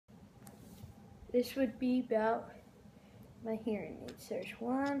this would be about my hearing aids. There's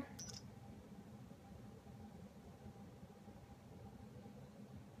one.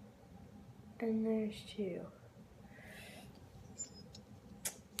 And there's two.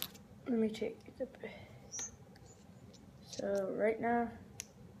 Let me check the. So right now,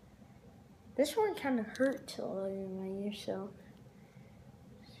 this one kind of hurts a lot in my ear, so.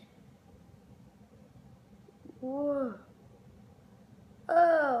 Whoa.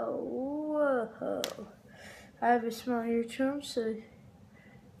 Oh, whoa. I have a small ear drum, so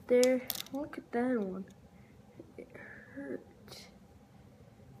there. Look at that one. It hurts.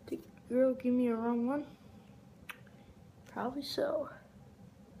 Did the girl give me a wrong one? Probably so.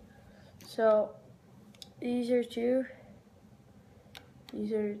 So, these are two.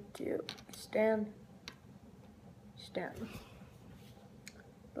 These are two. Stand. A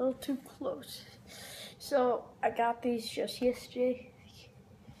little too close. So, I got these just yesterday.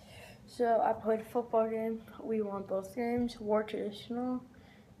 So, I played a football game. We won both games. War Traditional.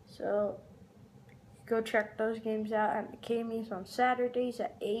 So, go check those games out at McCamey's on Saturdays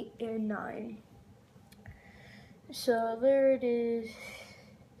at 8 and 9. So, there it is.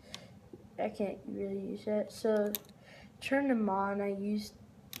 I can't really use that. So, turn them on. I used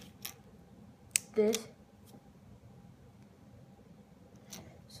this.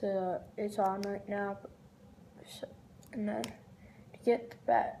 So, it's on right now. So, and then to get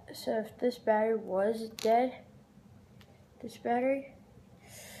the so if this battery was dead,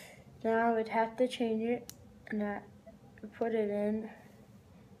 then I would have to change it and I put it in.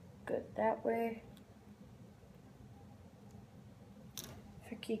 Good that way.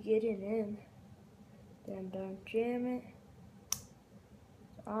 If I could get it in, then don't jam it. It's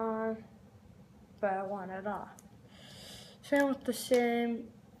on, but I want it off. Same with the same.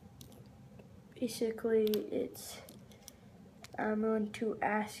 Basically, I'm going to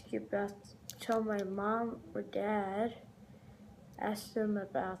tell my mom or dad, ask them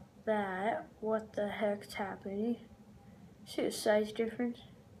about that, what the heck's happening. See the size difference?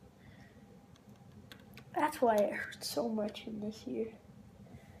 That's why it hurts so much in this ear.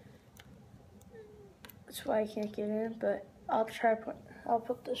 That's why I can't get in, but I'll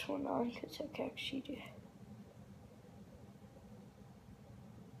put this one on because I can actually do.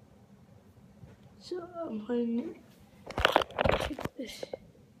 So I'm putting it. Take this.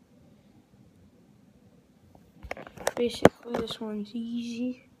 Basically, this one's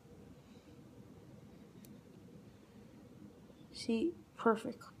easy. See,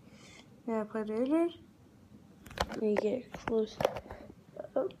 perfect. Now I put it in. Let me get it close.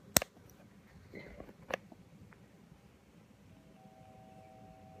 Oh.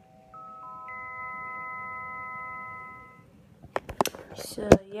 So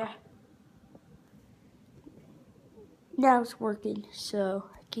yeah. Now it's working, so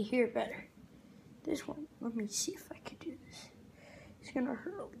I can hear better. This one, let me see if I can do this. It's gonna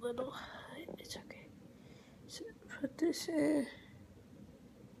hurt a little. It's okay. So put this in.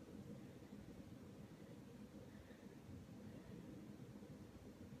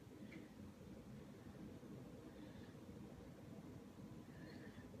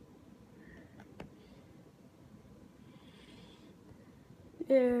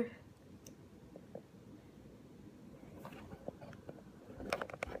 There.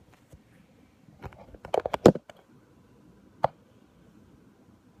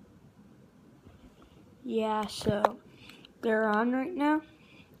 Yeah, so they're on right now.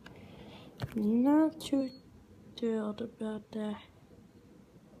 Not too thrilled about that.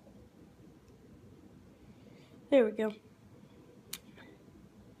 There we go.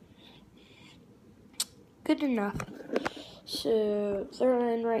 Good enough. So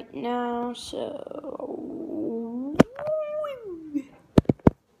they're in right now, so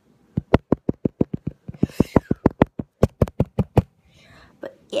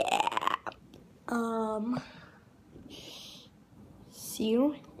but yeah. See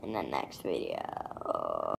you in the next video.